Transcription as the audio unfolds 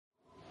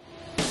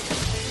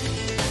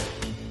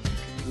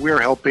we're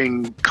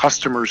helping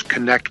customers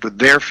connect with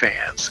their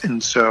fans.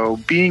 And so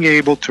being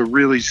able to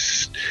really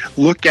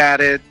look at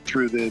it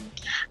through the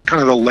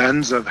kind of the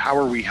lens of how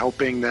are we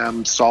helping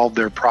them solve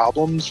their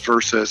problems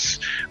versus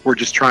we're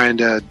just trying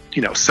to,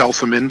 sell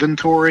some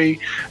inventory,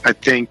 I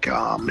think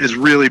is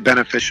really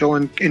beneficial.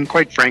 And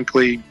quite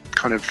frankly,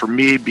 kind of for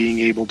me, being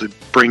able to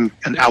bring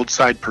an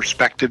outside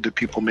perspective to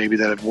people maybe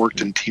that have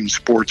worked in team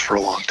sports for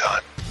a long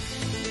time.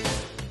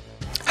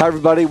 Hi,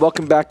 everybody.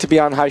 Welcome back to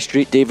Beyond High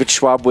Street. David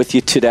Schwab with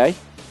you today.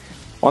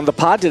 On the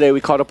pod today,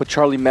 we caught up with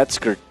Charlie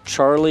Metzger.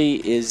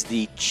 Charlie is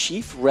the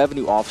Chief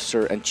Revenue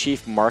Officer and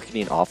Chief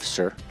Marketing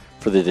Officer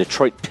for the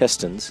Detroit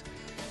Pistons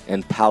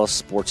and Palace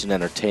Sports and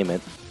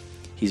Entertainment.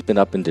 He's been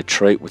up in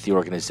Detroit with the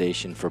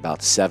organization for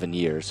about 7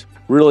 years.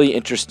 Really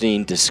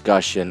interesting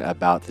discussion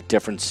about the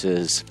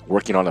differences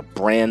working on a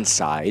brand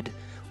side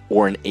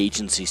or an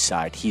agency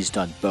side. He's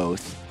done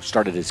both.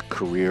 Started his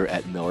career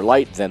at Miller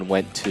Lite, then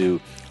went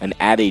to an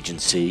ad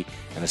agency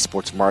and a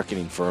sports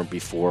marketing firm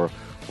before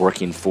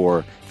working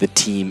for the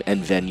team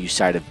and venue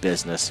side of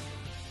business.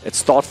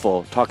 It's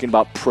thoughtful, talking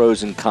about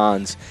pros and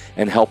cons,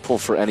 and helpful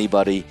for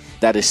anybody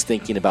that is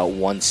thinking about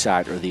one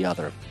side or the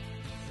other.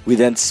 We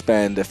then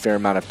spend a fair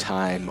amount of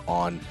time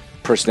on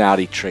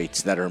personality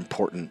traits that are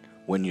important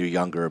when you're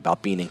younger,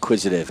 about being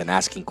inquisitive and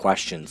asking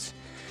questions,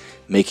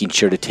 making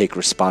sure to take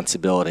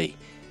responsibility,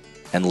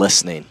 and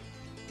listening.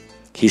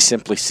 He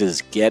simply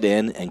says, get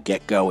in and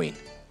get going.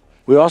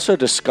 We also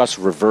discuss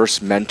reverse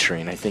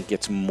mentoring. I think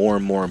it's more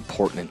and more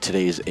important in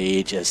today's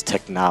age as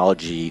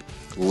technology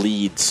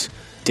leads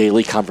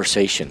daily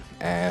conversation.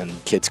 And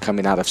kids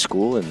coming out of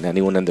school and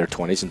anyone in their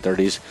 20s and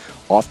 30s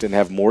often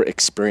have more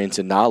experience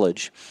and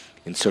knowledge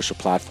in social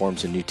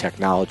platforms and new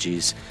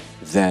technologies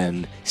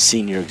than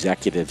senior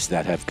executives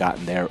that have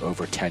gotten there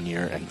over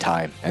tenure and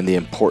time, and the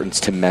importance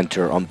to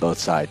mentor on both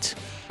sides.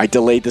 I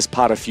delayed this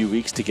pod a few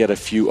weeks to get a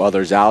few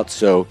others out,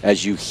 so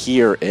as you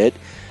hear it,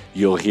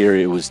 you'll hear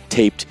it was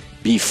taped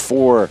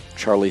before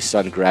Charlie's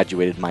son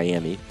graduated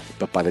Miami,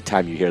 but by the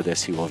time you hear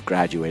this, he will have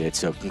graduated.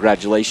 So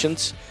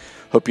congratulations.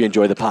 Hope you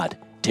enjoy the pod.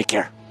 Take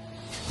care.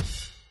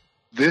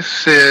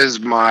 This is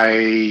my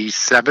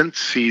 7th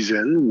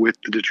season with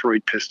the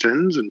Detroit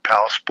Pistons and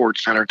Palace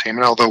Sports and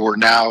Entertainment, although we're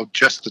now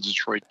just the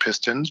Detroit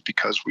Pistons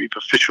because we've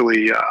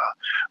officially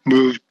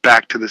moved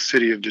back to the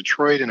city of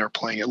Detroit and are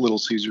playing at Little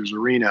Caesars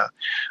Arena.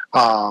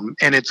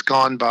 And it's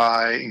gone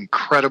by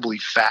incredibly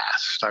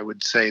fast, I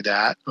would say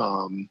that.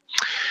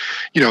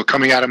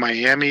 Coming out of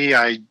Miami,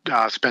 I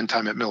spent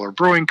time at Miller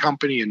Brewing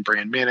Company in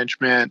brand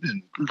management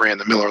and ran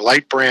the Miller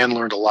Lite brand,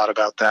 learned a lot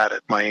about that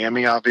at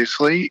Miami,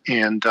 obviously,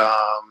 and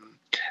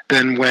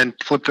then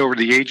flipped over to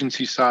the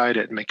agency side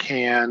at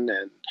McCann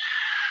and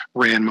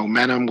ran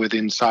Momentum with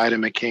inside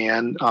of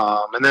McCann.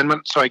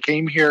 So I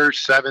came here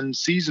 7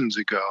 seasons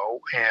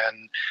ago,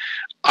 and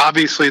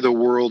obviously the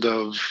world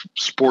of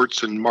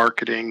sports and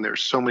marketing,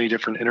 there's so many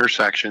different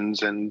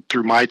intersections. And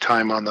through my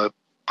time on the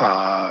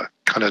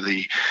kind of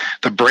the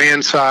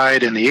brand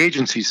side and the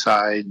agency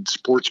side,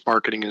 sports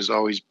marketing has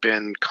always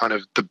been kind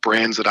of the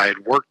brands that I had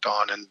worked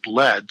on and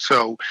led.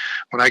 So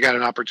when I got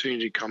an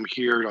opportunity to come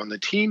here on the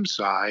team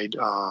side,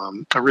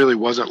 I really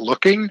wasn't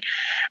looking,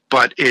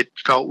 but it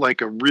felt like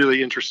a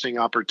really interesting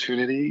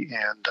opportunity,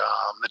 and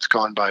it's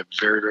gone by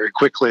very, very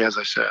quickly, as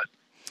I said.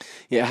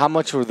 Yeah, how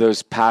much were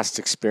those past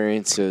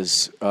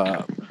experiences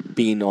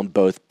being on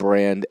both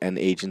brand and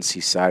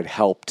agency side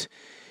helped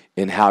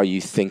in how you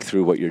think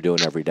through what you're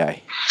doing every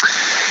day?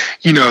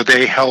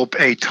 They help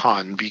a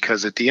ton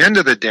because at the end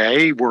of the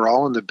day, we're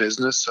all in the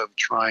business of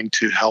trying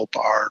to help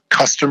our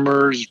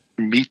customers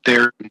meet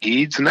their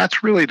needs. And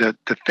that's really the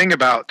thing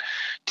about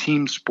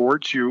team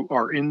sports.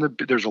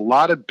 There's a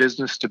lot of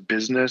business to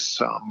business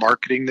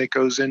marketing that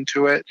goes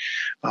into it.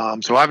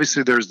 So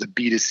obviously there's the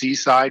B2C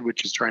side,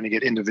 which is trying to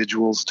get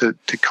individuals to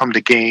come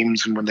to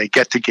games. And when they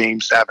get to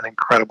games, to have an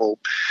incredible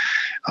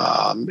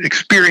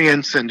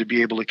experience and to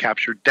be able to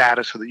capture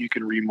data so that you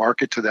can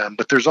remarket to them.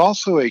 But there's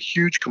also a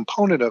huge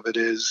component of it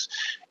is,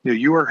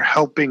 we're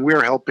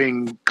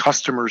helping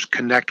customers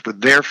connect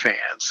with their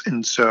fans.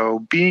 And so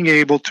being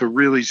able to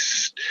really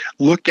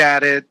look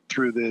at it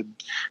through the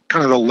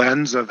kind of the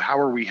lens of how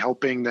are we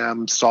helping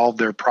them solve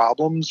their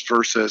problems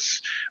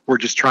versus we're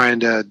just trying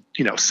to,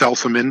 sell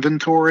some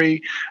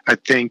inventory, I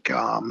think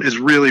is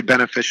really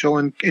beneficial.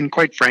 And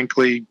quite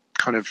frankly,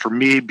 kind of for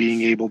me,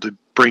 being able to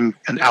bring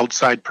an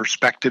outside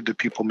perspective to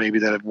people maybe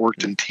that have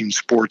worked in team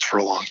sports for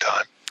a long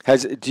time.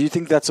 Do you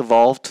think that's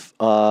evolved?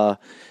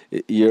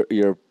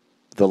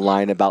 The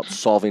line about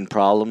solving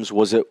problems,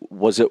 was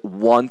it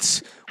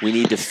once we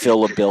need to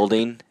fill a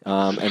building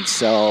and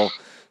sell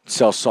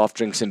soft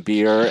drinks and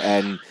beer,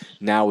 and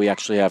now we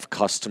actually have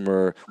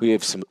we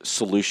have some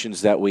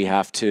solutions that we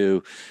have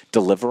to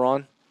deliver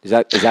on? Is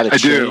that a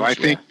change? I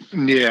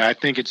do. I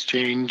think it's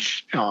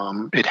changed.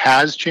 It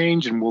has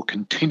changed and will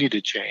continue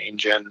to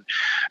change. And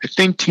I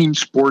think team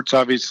sports,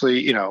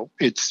 obviously,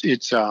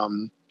 it's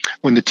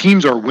when the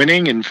teams are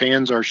winning and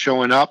fans are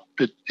showing up,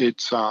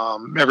 it's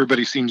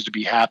everybody seems to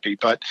be happy.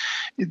 But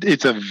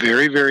it's a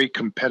very, very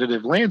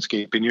competitive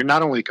landscape, and you're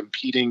not only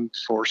competing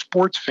for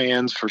sports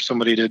fans, for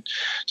somebody to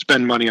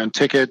spend money on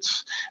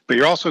tickets, but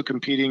you're also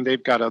competing.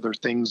 They've got other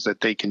things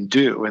that they can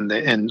do,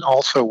 and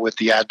also with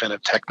the advent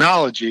of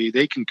technology,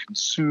 they can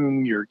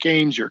consume your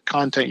games, your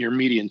content, your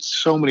media in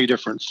so many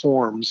different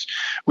forms,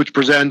 which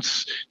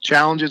presents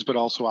challenges but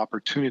also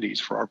opportunities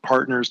for our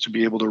partners to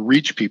be able to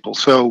reach people.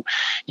 So,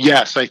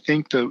 yes, I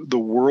think the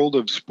world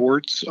of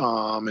sports,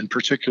 and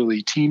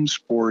particularly team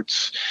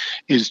sports,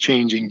 is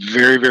changing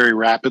very, very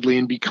rapidly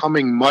and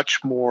becoming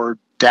much more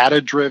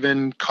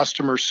data-driven,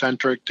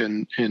 customer-centric,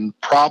 and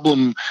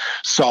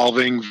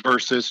problem-solving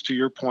versus, to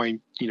your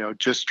point,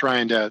 just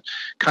trying to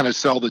kind of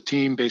sell the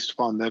team based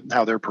upon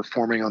how they're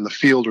performing on the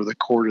field or the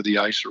court or the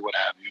ice or what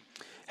have you.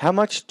 How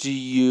much do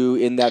you,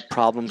 in that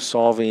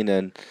problem-solving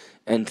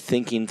and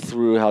thinking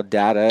through how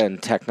data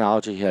and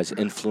technology has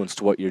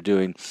influenced what you're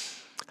doing,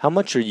 how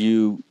much are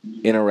you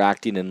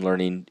interacting and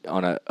learning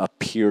on a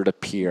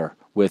peer-to-peer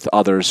with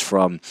others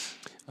from,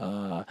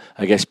 I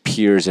guess,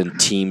 peers and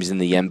teams in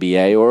the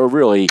NBA, or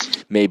really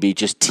maybe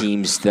just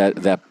teams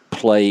that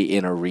play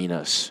in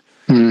arenas?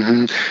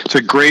 Mm-hmm. It's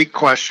a great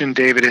question,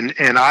 David.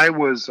 And I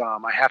was, I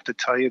have to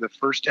tell you, the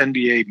first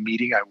NBA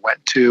meeting I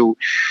went to,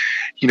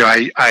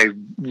 I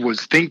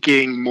was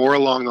thinking more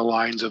along the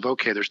lines of,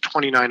 okay, there's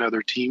 29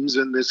 other teams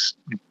in this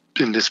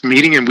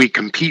meeting and we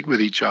compete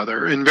with each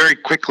other. And very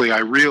quickly I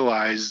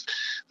realized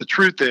the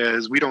truth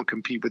is we don't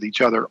compete with each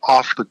other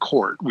off the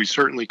court. We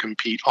certainly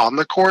compete on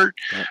the court,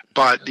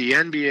 but the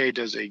NBA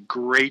does a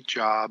great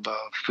job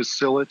of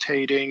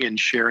facilitating and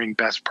sharing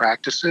best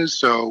practices.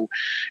 So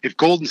if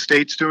Golden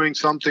State's doing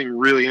something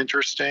really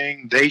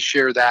interesting, they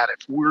share that.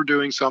 If we're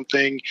doing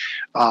something,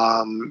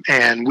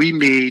 and we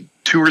meet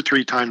 2 or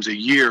 3 times a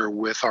year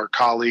with our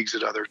colleagues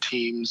at other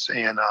teams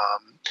and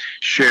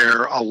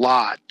share a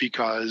lot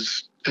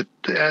because,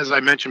 as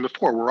I mentioned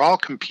before, we're all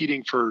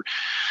competing for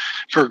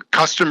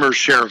customers'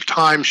 share of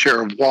time,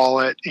 share of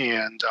wallet,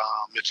 and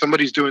if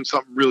somebody's doing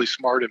something really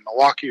smart in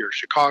Milwaukee or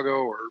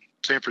Chicago or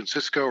San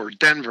Francisco or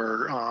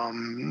Denver,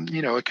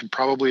 it can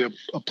probably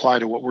apply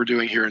to what we're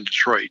doing here in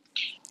Detroit.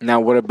 Now,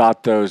 what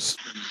about those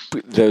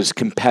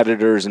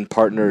competitors and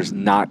partners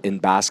not in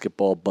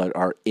basketball but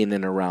are in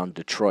and around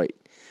Detroit,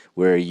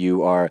 where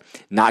you are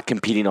not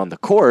competing on the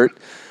court,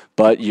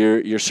 but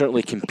you're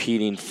certainly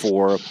competing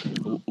for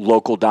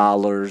local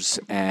dollars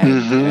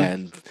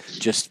and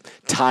just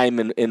time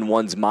in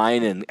one's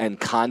mind and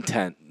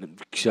content.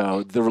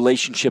 So the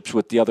relationships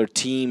with the other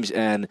teams,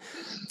 and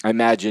I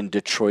imagine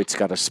Detroit's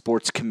got a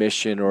sports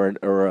commission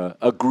or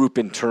a group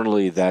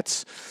internally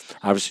that's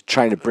obviously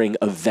trying to bring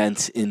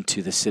events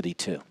into the city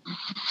too.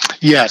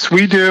 Yes,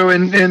 we do,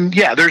 and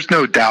yeah, there's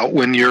no doubt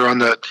when you're in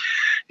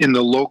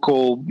the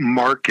local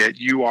market,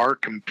 you are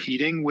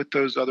competing with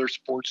those other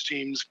sports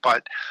teams,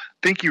 but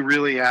I think you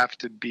really have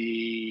to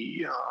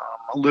be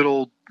a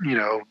little,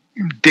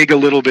 dig a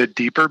little bit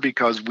deeper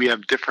because we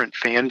have different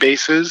fan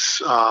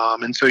bases,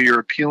 and so you're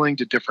appealing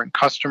to different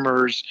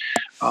customers.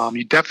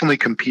 You definitely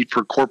compete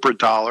for corporate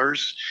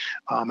dollars,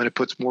 and it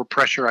puts more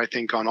pressure, I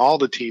think, on all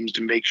the teams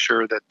to make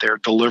sure that they're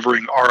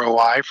delivering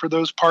ROI for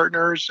those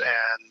partners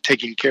and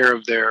taking care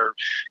of their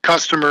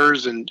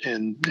customers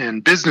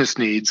and business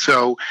needs.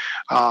 So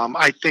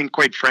I think,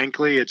 quite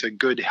frankly, it's a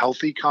good,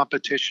 healthy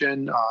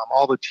competition.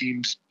 All the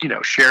teams,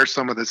 share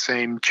some of the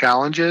same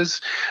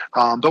challenges,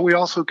 but we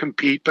also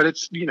compete. But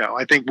it's,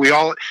 I think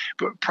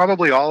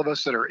probably all of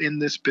us that are in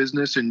this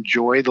business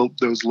enjoy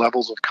those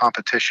levels of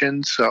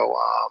competition. So,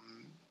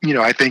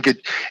 I think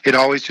it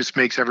always just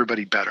makes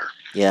everybody better.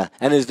 Yeah,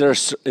 and is there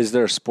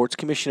a sports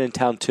commission in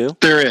town too?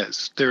 There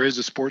is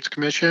a sports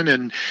commission,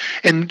 and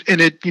it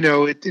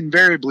it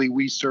invariably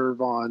we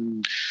serve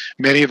on.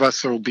 Many of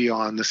us will be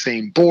on the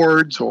same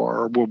boards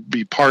or will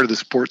be part of the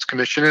sports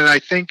commission. And I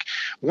think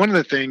one of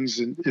the things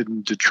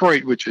in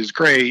Detroit, which is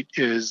great,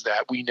 is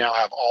that we now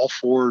have all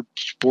 4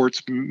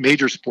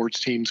 major sports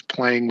teams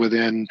playing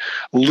within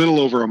a little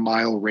over a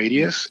mile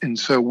radius, and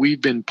so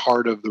we've been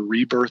part of the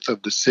rebirth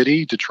of the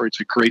city. Detroit's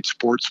a great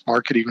sports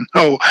market, even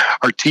though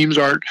our teams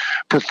aren't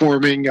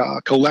performing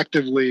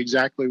collectively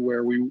exactly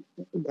where we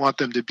want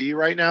them to be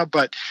right now.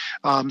 But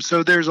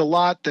so there's a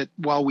lot that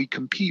while we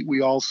compete,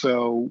 we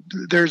also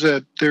there's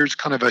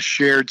kind of a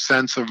shared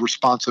sense of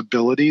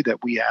responsibility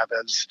that we have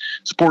as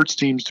sports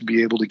teams to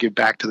be able to give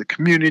back to the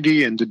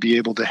community and to be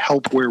able to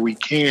help where we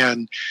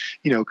can,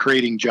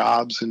 creating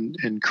jobs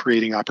and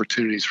creating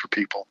opportunities for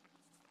people.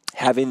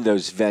 Having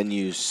those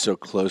venues so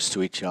close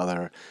to each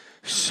other,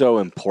 so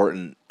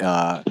important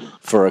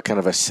for a kind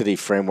of a city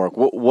framework.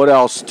 What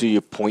else do you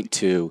point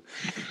to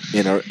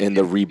in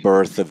the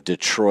rebirth of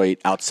Detroit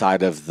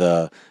outside of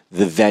the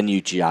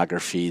venue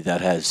geography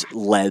that has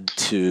led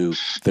to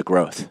the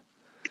growth?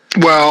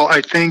 Well,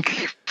 I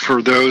think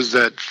for those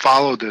that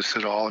follow this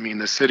at all, I mean,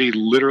 the city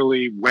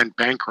literally went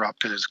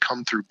bankrupt and has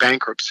come through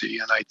bankruptcy.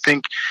 And I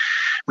think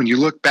when you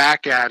look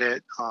back at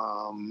it,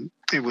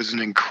 it was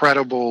an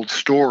incredible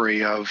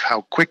story of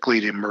how quickly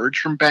it emerged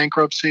from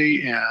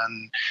bankruptcy.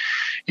 And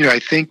I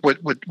think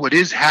what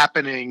is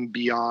happening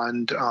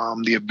beyond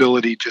the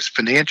ability just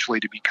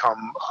financially to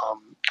become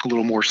a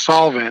little more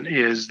solvent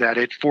is that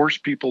it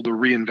forced people to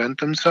reinvent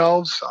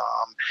themselves.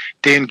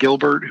 Dan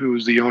Gilbert,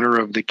 who's the owner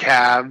of the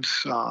Cavs,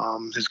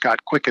 has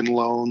got Quicken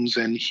Loans,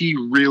 and he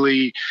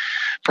really,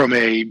 from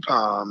a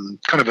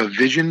kind of a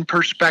vision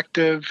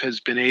perspective, has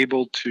been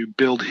able to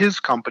build his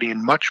company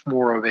in much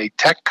more of a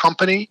tech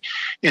company.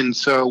 And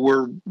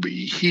so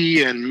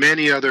he and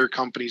many other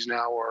companies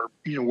now are,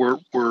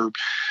 we're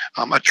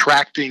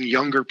attracting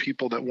younger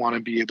people that want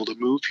to be able to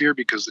move here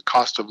because the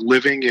cost of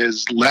living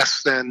is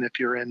less than if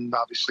you're in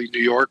obviously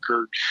New York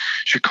or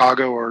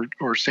Chicago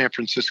or San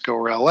Francisco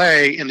or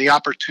LA, and the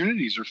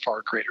opportunities are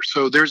far greater.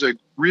 So there's a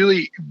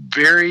really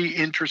very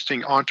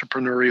interesting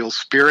entrepreneurial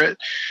spirit.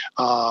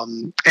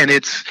 And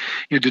it's,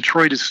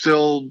 Detroit is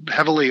still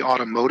heavily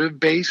automotive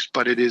based,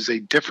 but it is a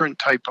different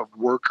type of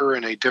worker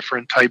and a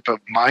different type of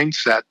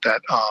mindset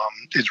that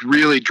is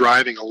really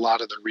driving a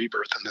lot of the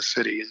rebirth in the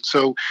city. And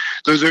so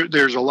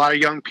there's a lot of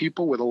young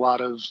people with a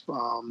lot of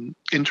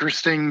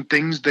interesting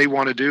things they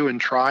want to do and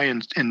try.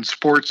 And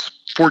sports,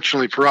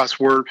 fortunately for us,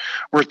 we're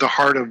at the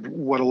heart of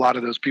what a lot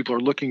of those people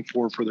are looking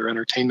for their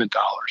entertainment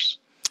dollars.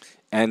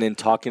 And in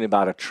talking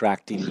about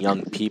attracting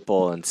young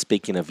people, and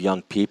speaking of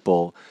young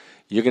people,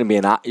 you're going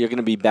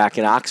to be back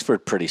in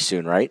Oxford pretty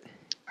soon, right?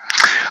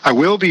 I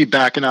will be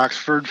back in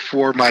Oxford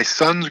for my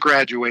son's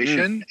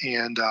graduation,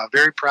 and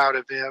very proud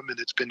of him. And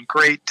it's been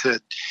great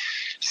to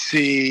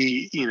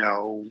see,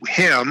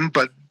 him,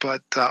 but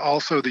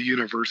also the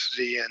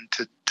university, and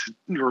to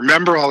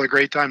remember all the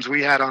great times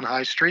we had on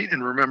High Street,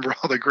 and remember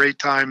all the great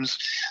times,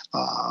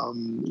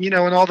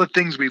 and all the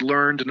things we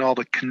learned and all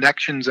the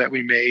connections that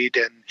we made,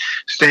 and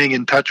staying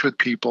in touch with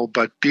people.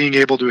 But being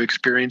able to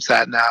experience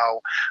that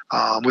now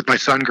with my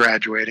son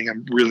graduating,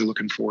 I'm really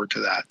looking forward to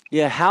that.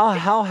 Yeah,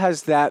 how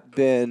has that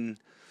been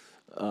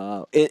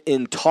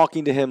in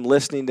talking to him,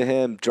 listening to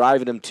him,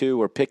 driving him to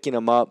or picking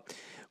him up?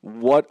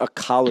 What a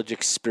college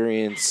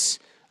experience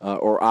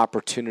or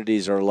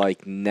opportunities are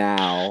like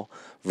now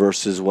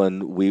versus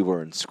when we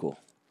were in school?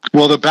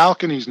 Well, the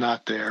balcony's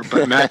not there,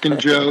 but Mac and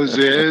Joe's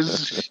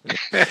is.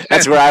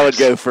 That's where I would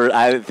go for.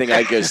 I think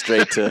I'd go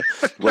straight to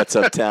What's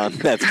Uptown.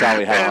 That's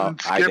probably how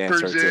I'd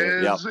answer it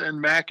too. Yep. And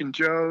Mac and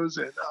Joe's.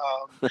 And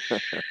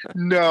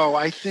no,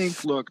 I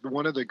think, look,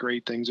 one of the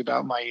great things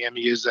about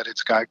Miami is that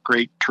it's got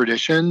great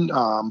tradition.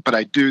 But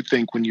I do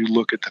think when you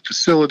look at the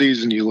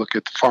facilities and you look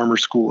at the Farmer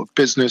School of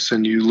Business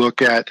and you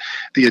look at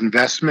the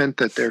investment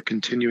that they're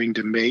continuing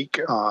to make,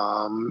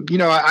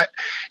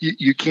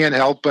 you can't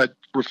help but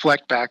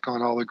reflect back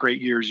on all the great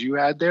years you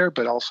had there,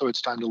 but also it's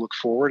time to look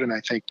forward. And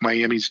I think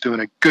Miami's doing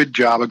a great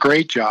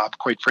job,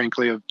 quite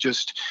frankly, of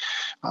just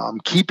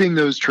keeping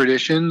those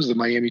traditions, the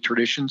Miami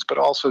traditions, but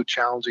also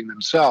challenging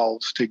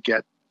themselves to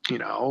get,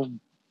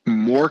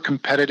 more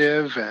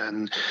competitive.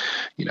 And,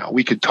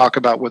 we could talk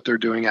about what they're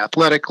doing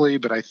athletically,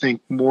 but I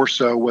think more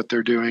so what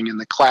they're doing in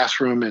the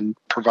classroom and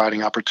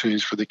providing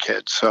opportunities for the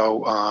kids.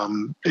 So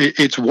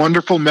it's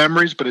wonderful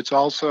memories, but it's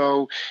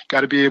also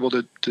got to be able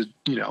to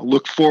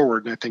look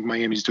forward. And I think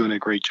Miami's doing a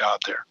great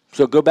job there.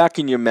 So go back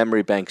in your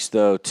memory banks,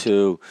 though,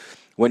 to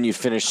when you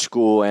finished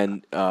school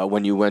and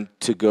when you went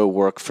to go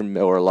work for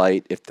Miller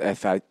Lite.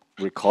 If I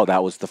recall,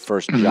 that was the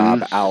first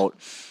job out.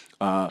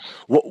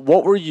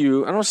 What were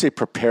you, I don't want to say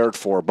prepared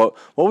for, but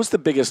what was the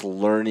biggest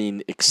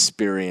learning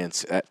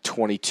experience at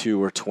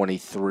 22 or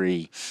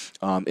 23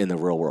 in the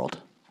real world?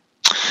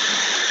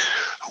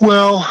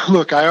 Well,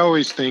 look, I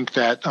always think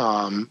that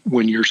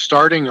when you're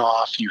starting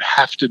off, you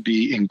have to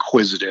be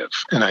inquisitive.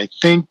 And I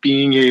think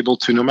being able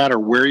to, no matter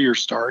where you're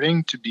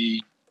starting, to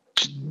be,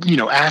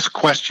 ask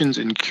questions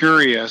and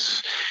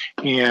curious,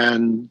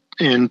 and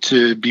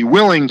to be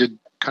willing to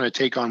kind of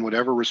take on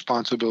whatever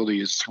responsibility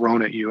is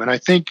thrown at you. And I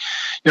think,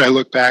 I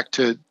look back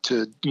to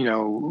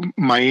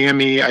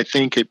Miami. I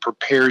think it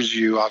prepares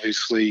you,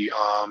 obviously,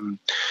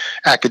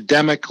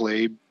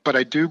 academically, but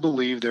I do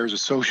believe there's a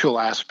social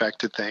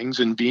aspect to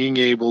things, and being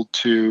able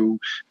to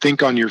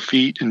think on your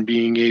feet and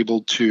being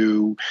able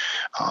to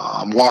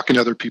walk in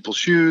other people's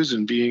shoes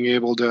and being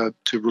able to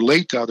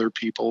relate to other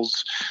people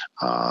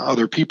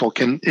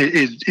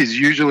is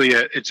usually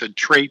it's a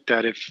trait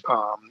that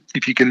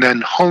if you can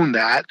then hone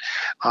that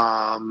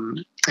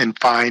and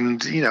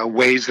find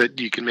ways that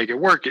you can make it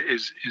work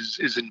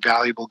is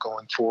invaluable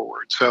going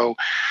forward. So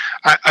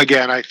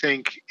I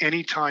think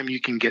anytime you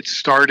can get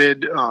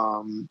started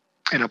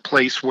in a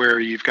place where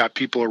you've got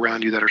people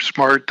around you that are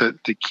smart,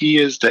 the key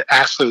is to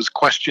ask those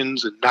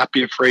questions and not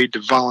be afraid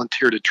to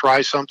volunteer to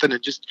try something,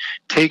 and just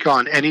take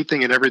on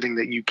anything and everything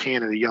that you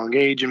can at a young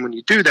age. And when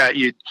you do that,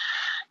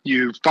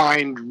 you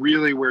find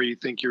really where you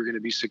think you're going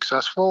to be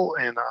successful.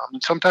 And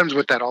sometimes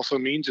what that also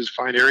means is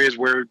find areas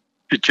where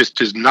it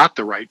just is not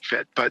the right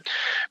fit. But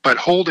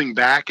holding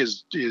back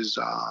is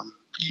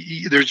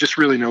there's just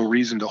really no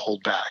reason to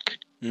hold back.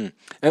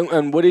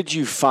 And what did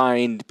you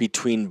find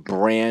between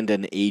brand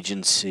and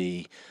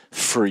agency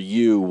for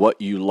you, what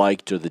you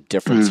liked or the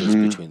differences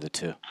between the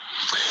two?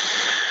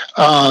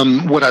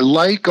 What I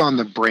like on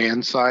the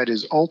brand side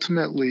is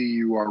ultimately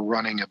you are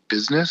running a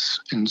business.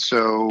 And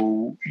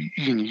so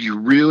you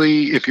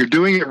really, if you're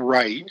doing it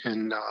right,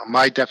 and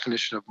my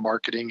definition of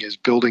marketing is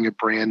building a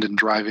brand and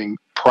driving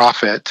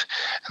profit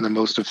in the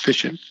most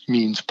efficient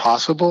means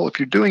possible. If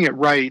you're doing it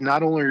right,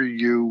 not only are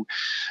you,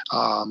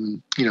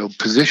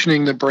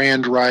 positioning the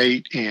brand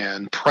right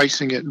and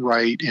pricing it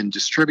right and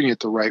distributing it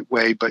the right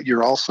way, but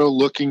you're also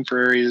looking for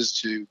areas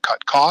to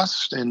cut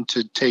costs and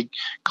to take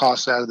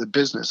costs out of the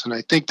business. And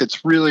I think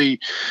that's really,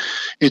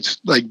 it's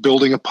like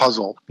building a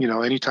puzzle.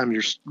 Anytime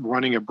you're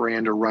running a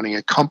brand or running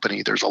a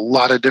company, there's a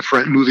lot of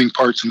different moving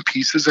parts and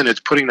pieces, and it's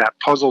putting that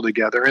puzzle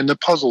together. And the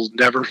puzzle's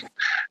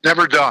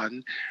never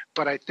done.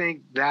 But I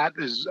think that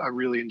is I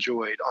really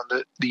enjoyed.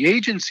 On the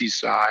agency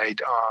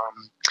side,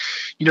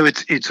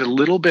 it's a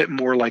little bit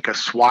more like a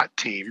SWAT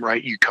team,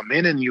 right? You come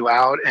in and you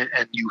out,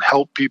 and you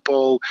help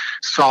people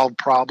solve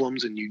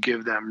problems, and you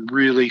give them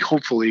really,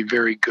 hopefully,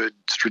 very good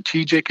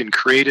strategic and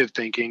creative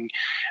thinking.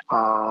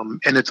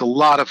 And it's a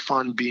lot of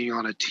fun being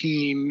on a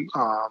team.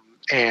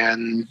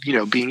 And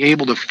being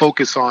able to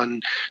focus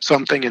on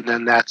something, and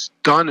then that's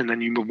done, and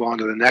then you move on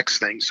to the next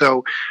thing.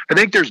 So I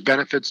think there's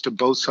benefits to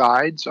both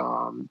sides.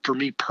 For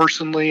me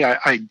personally,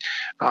 I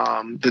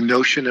the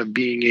notion of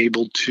being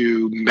able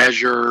to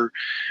measure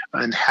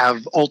and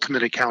have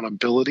ultimate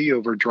accountability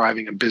over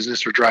driving a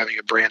business or driving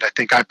a brand, I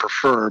think I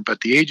prefer.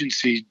 But the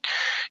agency,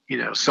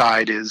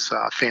 side is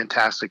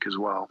fantastic as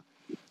well.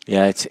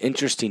 Yeah, it's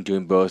interesting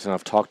doing both, and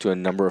I've talked to a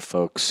number of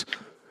folks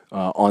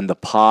on the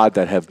pod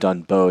that have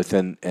done both,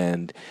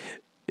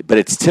 but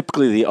it's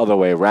typically the other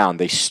way around.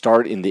 They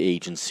start in the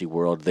agency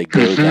world, they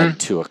go then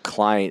to a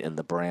client in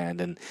the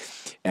brand,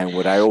 and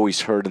what I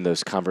always heard in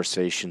those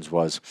conversations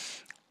was,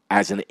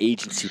 as an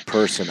agency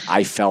person,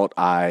 I felt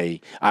I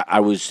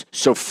was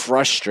so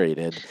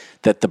frustrated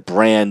that the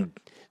brand.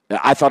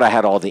 I thought I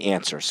had all the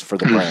answers for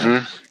the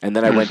brand, and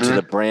then I went to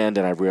the brand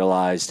and I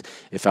realized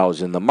if I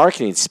was in the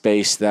marketing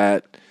space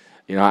that.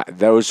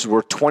 Those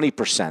were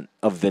 20%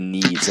 of the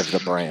needs of the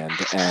brand,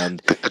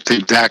 and that's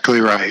exactly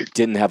right.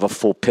 Didn't have a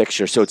full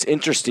picture. So it's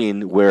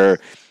interesting where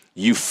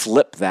you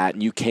flip that,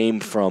 and you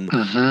came from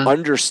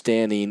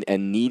understanding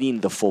and needing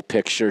the full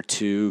picture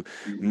to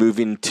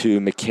moving to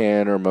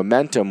McCann or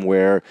Momentum,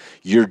 where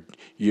you're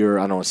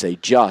I don't want to say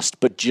just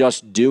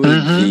doing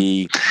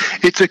the.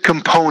 It's a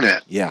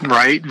component, yeah,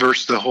 right,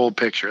 versus the whole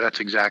picture.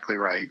 That's exactly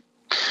right.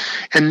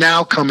 And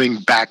now coming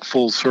back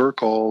full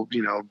circle,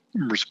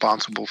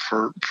 responsible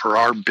for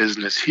our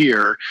business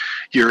here,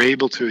 you're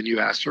able to, and you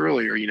asked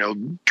earlier,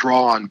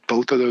 draw on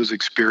both of those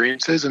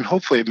experiences, and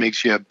hopefully it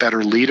makes you a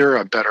better leader,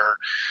 a better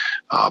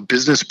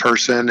business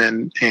person,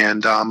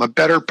 and a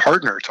better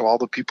partner to all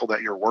the people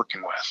that you're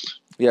working with.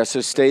 Yeah.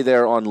 So stay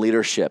there on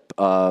leadership.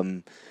 How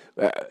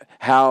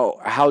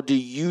do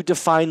you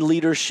define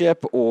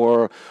leadership,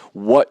 or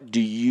what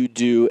do you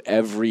do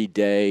every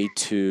day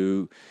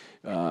to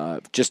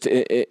just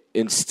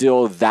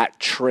instill that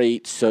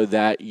trait so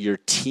that your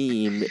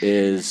team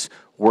is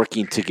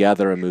working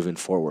together and moving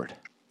forward?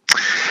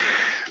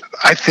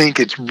 I think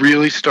it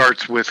really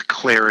starts with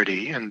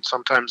clarity, and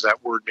sometimes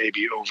that word may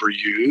be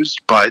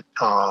overused, but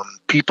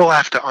people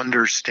have to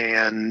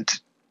understand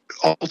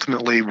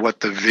ultimately what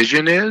the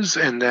vision is,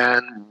 and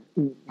then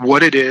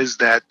what it is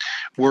that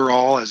we're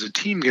all as a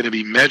team going to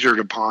be measured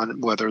upon,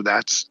 whether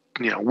that's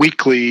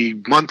weekly,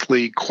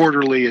 monthly,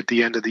 quarterly, at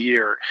the end of the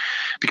year.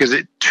 Because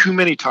too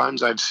many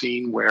times I've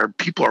seen where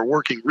people are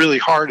working really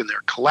hard and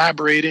they're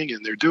collaborating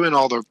and they're doing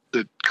all the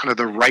kind of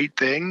the right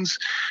things.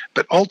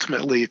 But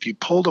ultimately, if you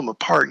pull them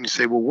apart and you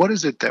say, well, what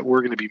is it that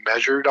we're going to be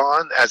measured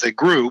on as a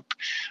group,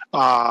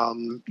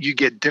 you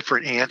get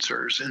different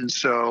answers. And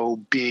so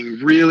being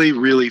really,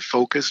 really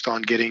focused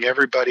on getting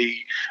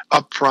everybody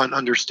upfront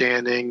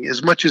understanding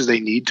as much as they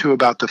need to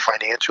about the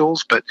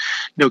financials. But,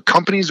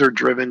 companies are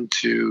driven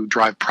to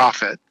drive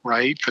profit,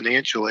 right,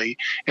 financially.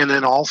 And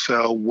then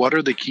also, what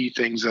are the key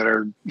things that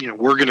are,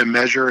 we're going to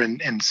measure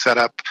and set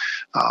up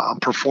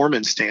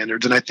performance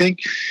standards. And I think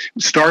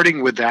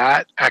starting with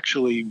that,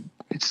 actually,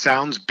 it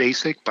sounds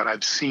basic, but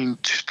I've seen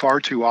far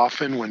too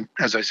often when,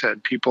 as I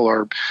said, people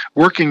are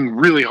working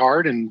really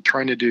hard and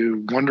trying to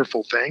do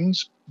wonderful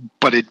things,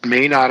 but it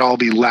may not all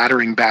be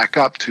laddering back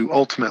up to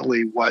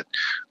ultimately what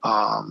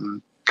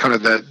kind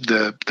of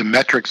the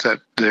metrics that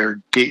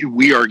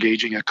we are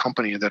gauging a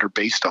company that are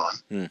based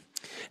on.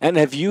 And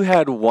have you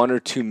had one or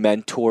two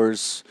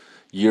mentors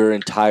your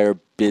entire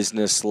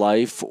business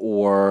life,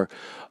 or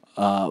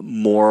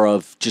more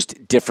of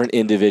just different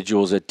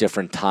individuals at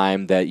different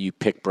time that you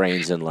pick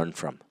brains and learn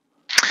from?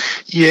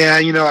 Yeah,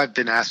 I've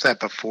been asked that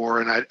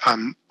before, and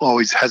I'm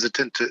always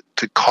hesitant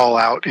to call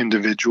out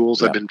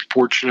individuals. Yeah. I've been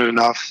fortunate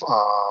enough.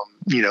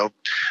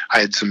 I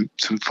had some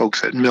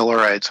folks at Miller.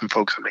 I had some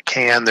folks at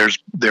McCann.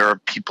 There are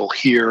people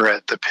here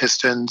at the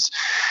Pistons.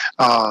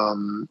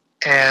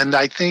 And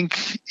I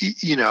think,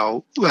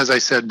 as I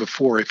said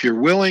before, if you're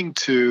willing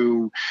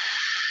to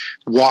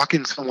walk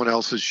in someone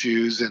else's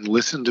shoes and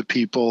listen to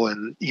people,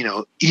 and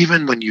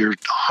even when you're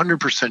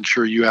 100%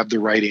 sure you have the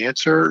right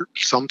answer,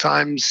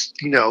 sometimes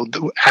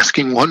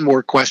asking one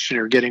more question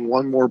or getting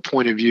one more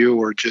point of view,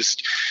 or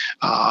just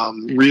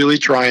really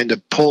trying to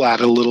pull at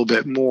it a little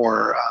bit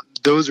more,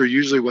 those are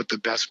usually what the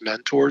best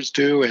mentors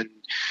do. And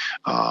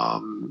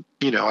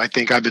I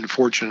think I've been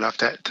fortunate enough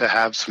to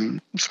have some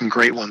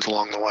great ones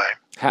along the way.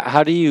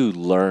 How do you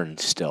learn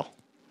still?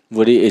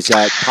 Is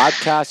that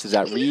podcast? Is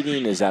that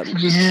reading? Is that?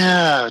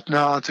 Yeah,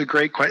 no, it's a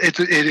great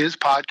question. It is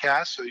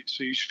podcast, so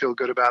you should feel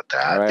good about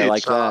that. All right, I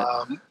like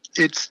that.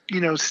 It's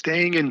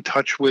staying in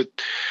touch with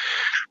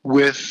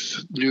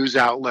news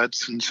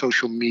outlets and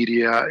social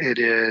media. It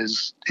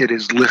is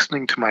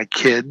listening to my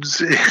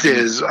kids. It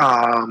is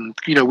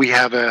we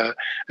have an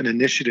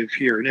initiative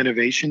here, an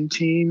innovation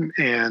team,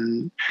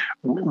 and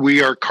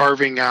we are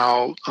carving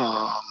out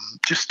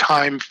just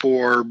time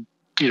for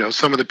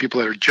some of the people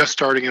that are just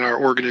starting in our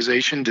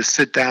organization to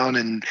sit down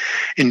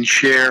and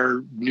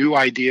share new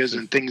ideas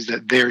and things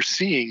that they're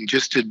seeing,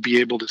 just to be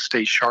able to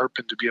stay sharp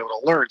and to be able to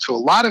learn. So a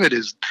lot of it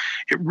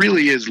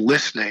really is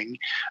listening,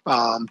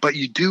 but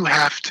you do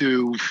have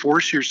to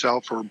force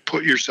yourself or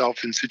put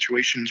yourself in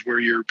situations where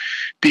you're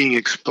being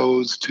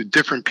exposed to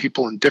different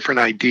people and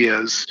different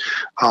ideas,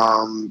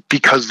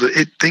 because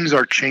things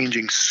are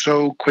changing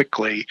so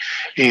quickly,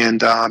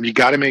 and you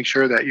got to make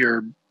sure that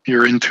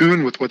you're in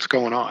tune with what's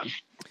going on.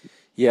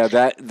 Yeah,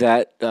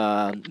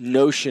 that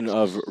notion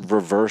of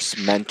reverse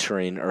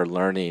mentoring or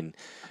learning,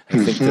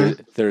 I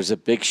think there's a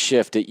big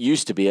shift. It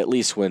used to be, at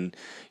least when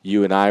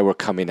you and I were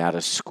coming out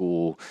of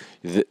school,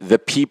 the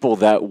people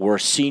that were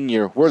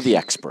senior were the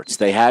experts.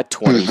 They had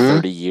 20,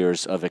 30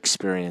 years of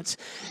experience.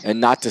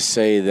 And not to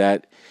say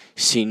that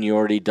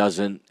seniority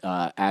doesn't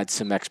add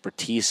some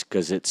expertise,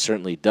 because it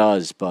certainly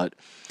does. But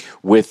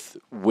with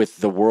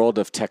the world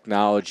of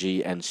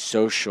technology and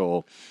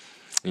social,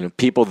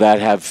 people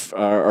that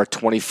are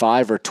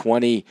 25 or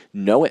 20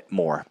 know it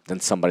more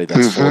than somebody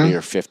that's 40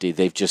 or 50.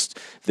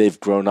 They've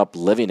grown up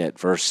living it,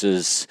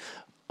 versus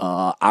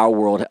our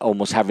world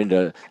almost having to,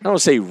 I don't want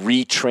to say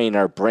retrain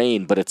our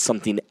brain, but it's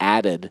something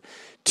added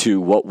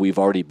to what we've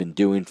already been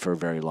doing for a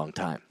very long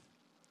time.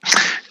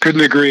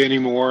 Couldn't agree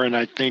anymore, and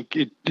I think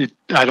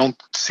I don't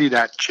see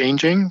that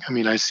changing. I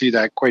mean, I see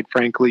that, quite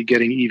frankly,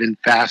 getting even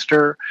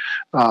faster.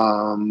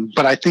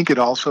 But I think it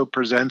also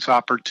presents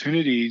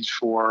opportunities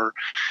for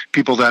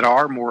people that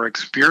are more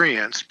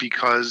experienced,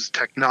 because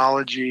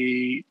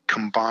technology,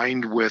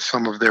 combined with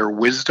some of their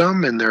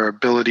wisdom and their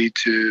ability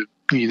to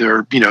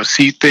either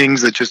see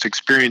things that just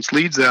experience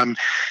leads them,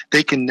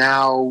 they can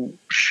now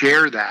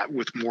share that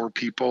with more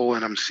people.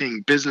 And I'm seeing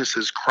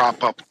businesses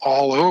crop up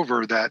all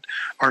over that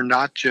are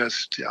not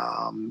just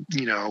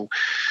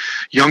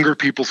younger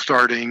people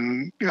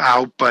starting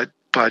out, but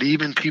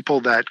even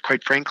people that,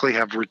 quite frankly,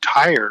 have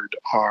retired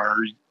are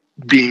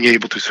being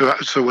able to.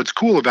 So what's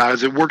cool about it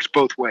is it works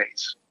both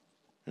ways.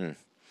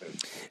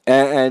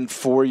 And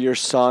for your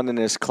son and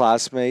his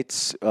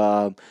classmates,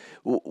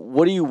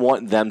 what do you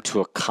want them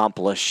to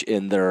accomplish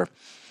in their,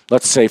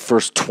 let's say,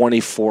 first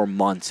 24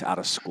 months out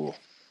of school?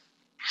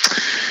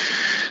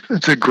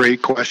 That's a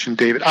great question,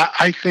 David.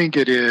 I think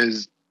it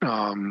is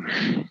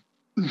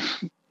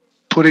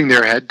putting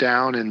their head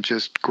down and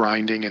just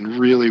grinding and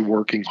really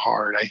working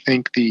hard. I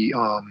think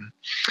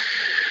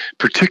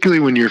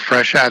particularly when you're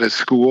fresh out of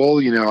school,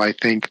 I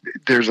think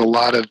there's a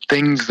lot of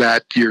things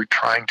that you're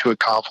trying to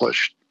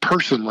accomplish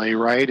personally,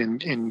 right?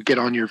 And get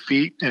on your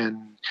feet,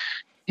 and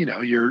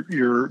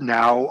you're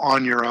now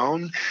on your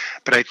own.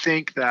 But I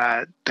think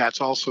that that's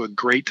also a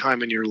great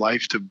time in your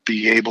life to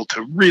be able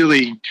to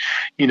really,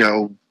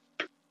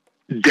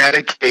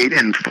 dedicate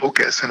and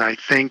focus. And I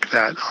think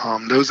that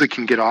those that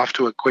can get off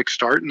to a quick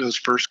start in those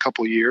first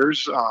couple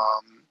years,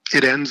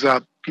 it ends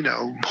up,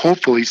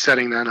 hopefully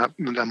setting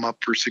them up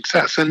for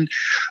success. And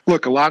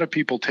look, a lot of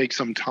people take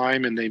some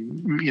time, and they,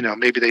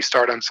 maybe they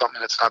start on something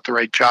that's not the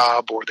right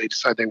job, or they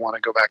decide they want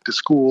to go back to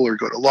school or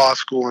go to law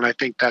school. And I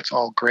think that's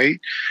all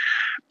great.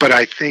 But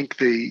I think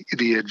the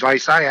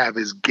advice I have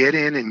is get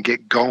in and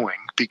get going,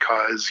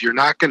 because you're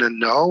not going to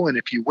know. And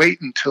if you wait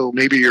until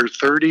maybe you're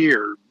 30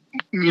 or,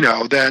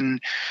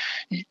 then,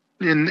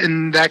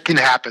 and that can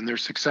happen.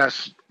 There's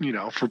success,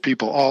 for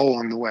people all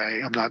along the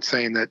way. I'm not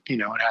saying that,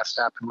 it has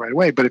to happen right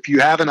away, but if you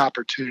have an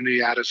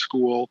opportunity out of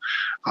school,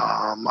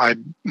 my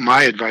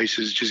advice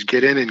is just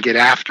get in and get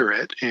after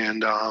it.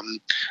 And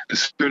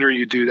the sooner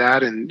you do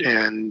that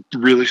and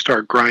really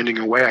start grinding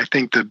away, I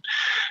think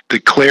the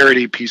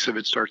clarity piece of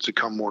it starts to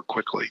come more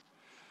quickly.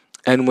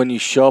 And when you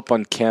show up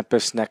on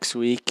campus next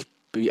week,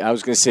 I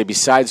was going to say,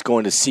 besides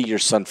going to see your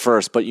son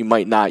first, but you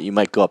might not. You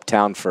might go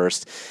uptown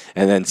first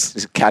and then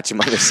catch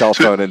him on the cell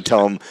phone and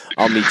tell him,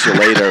 I'll meet you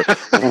later.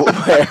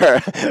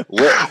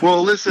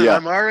 Well, listen, yeah.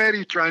 I'm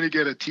already trying to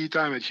get a tea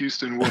time at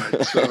Houston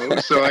Wood.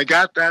 So I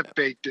got that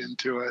baked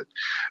into it.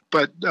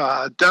 But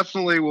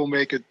definitely we'll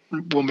make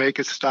we'll make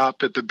a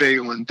stop at the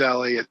Bagel and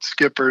Deli, at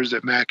Skipper's,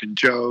 at Mac and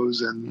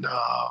Joe's. And,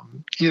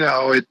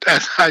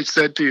 as I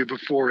said to you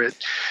before,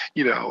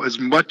 as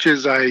much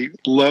as I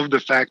love the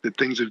fact that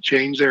things have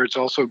changed there, it's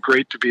also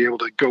great to be able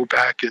to go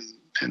back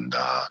and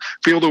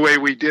feel the way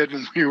we did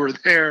when we were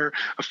there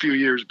a few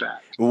years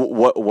back.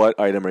 What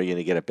item are you going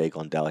to get at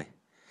Bagel and Deli?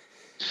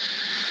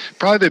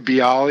 Probably the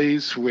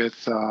Bialys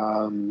with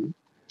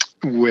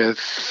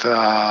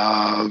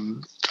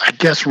I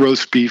guess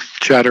roast beef,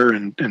 cheddar,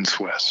 and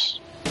Swiss.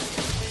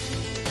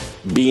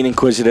 Being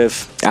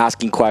inquisitive,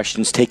 asking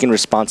questions, taking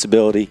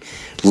responsibility,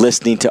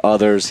 listening to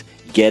others,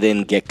 get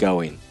in, get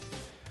going.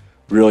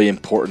 Really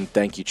important.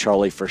 Thank you,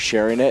 Charlie, for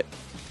sharing it.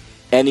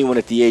 Anyone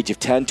at the age of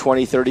 10,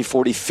 20, 30,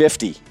 40,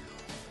 50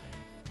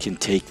 can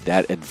take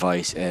that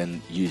advice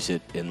and use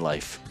it in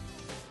life.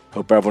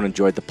 Hope everyone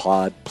enjoyed the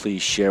pod.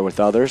 Please share with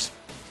others.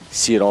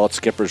 See it all at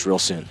Skipper's real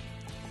soon.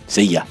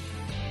 See ya.